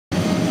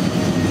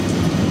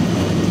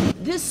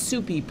This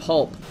soupy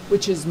pulp,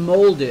 which is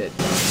molded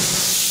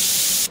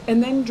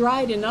and then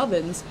dried in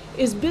ovens,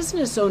 is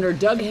business owner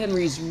Doug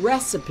Henry's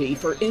recipe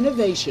for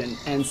innovation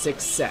and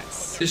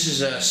success. This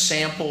is a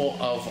sample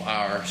of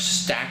our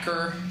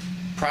stacker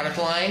product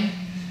line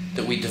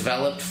that we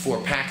developed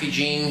for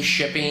packaging,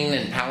 shipping,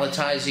 and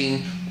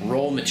palletizing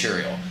roll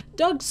material.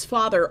 Doug's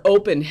father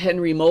opened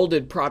Henry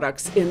Molded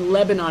Products in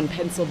Lebanon,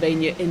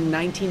 Pennsylvania in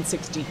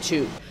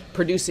 1962,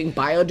 producing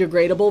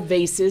biodegradable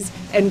vases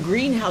and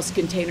greenhouse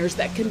containers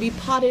that can be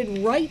potted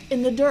right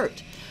in the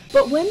dirt.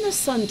 But when the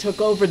son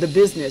took over the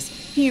business,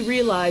 he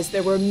realized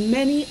there were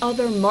many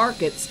other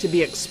markets to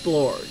be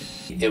explored.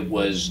 It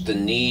was the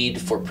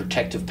need for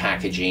protective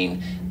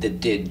packaging that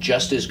did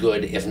just as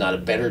good, if not a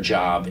better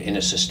job, in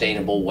a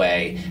sustainable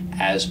way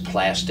as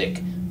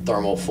plastic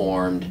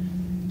thermoformed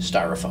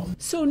styrofoam.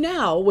 So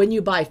now, when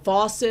you buy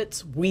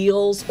faucets,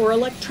 wheels, or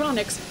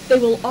electronics, they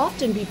will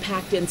often be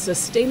packed in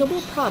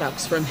sustainable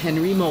products from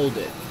Henry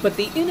Molded. But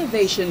the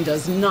innovation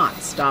does not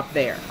stop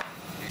there.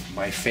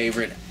 My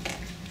favorite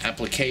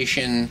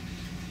application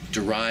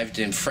derived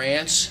in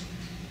France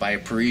by a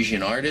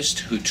Parisian artist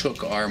who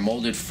took our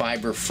molded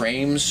fiber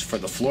frames for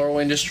the floral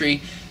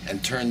industry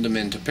and turned them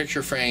into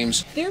picture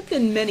frames. There have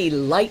been many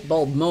light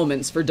bulb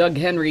moments for Doug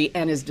Henry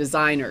and his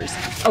designers.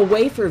 A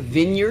way for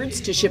vineyards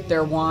to ship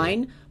their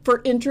wine,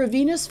 for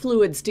intravenous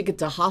fluids to get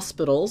to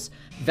hospitals,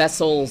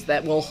 vessels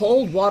that will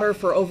hold water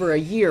for over a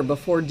year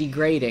before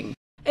degrading,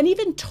 and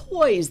even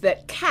toys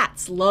that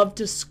cats love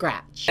to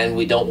scratch. And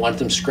we don't want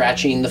them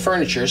scratching the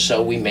furniture,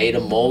 so we made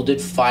a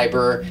molded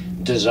fiber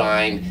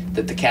design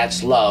that the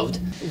cats loved.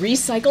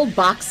 Recycled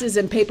boxes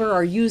and paper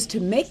are used to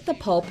make the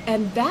pulp,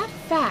 and that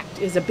fact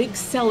is a big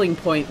selling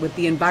point with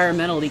the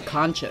environmentally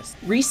conscious.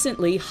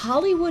 Recently,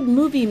 Hollywood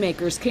movie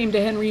makers came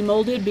to Henry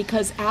Molded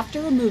because after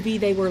a movie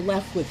they were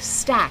left with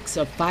stacks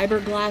of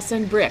fiberglass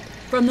and brick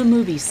from the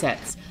movie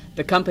sets.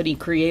 The company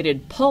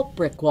created pulp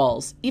brick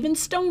walls, even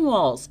stone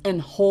walls,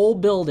 and whole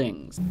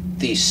buildings.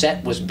 The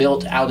set was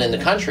built out in the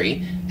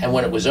country, and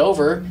when it was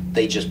over,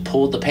 they just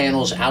pulled the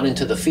panels out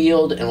into the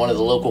field, and one of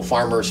the local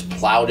farmers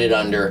plowed it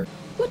under.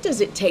 What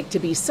does it take to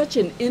be such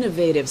an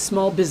innovative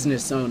small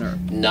business owner?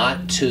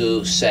 Not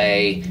to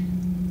say,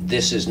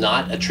 this is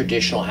not a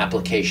traditional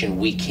application,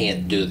 we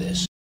can't do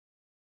this.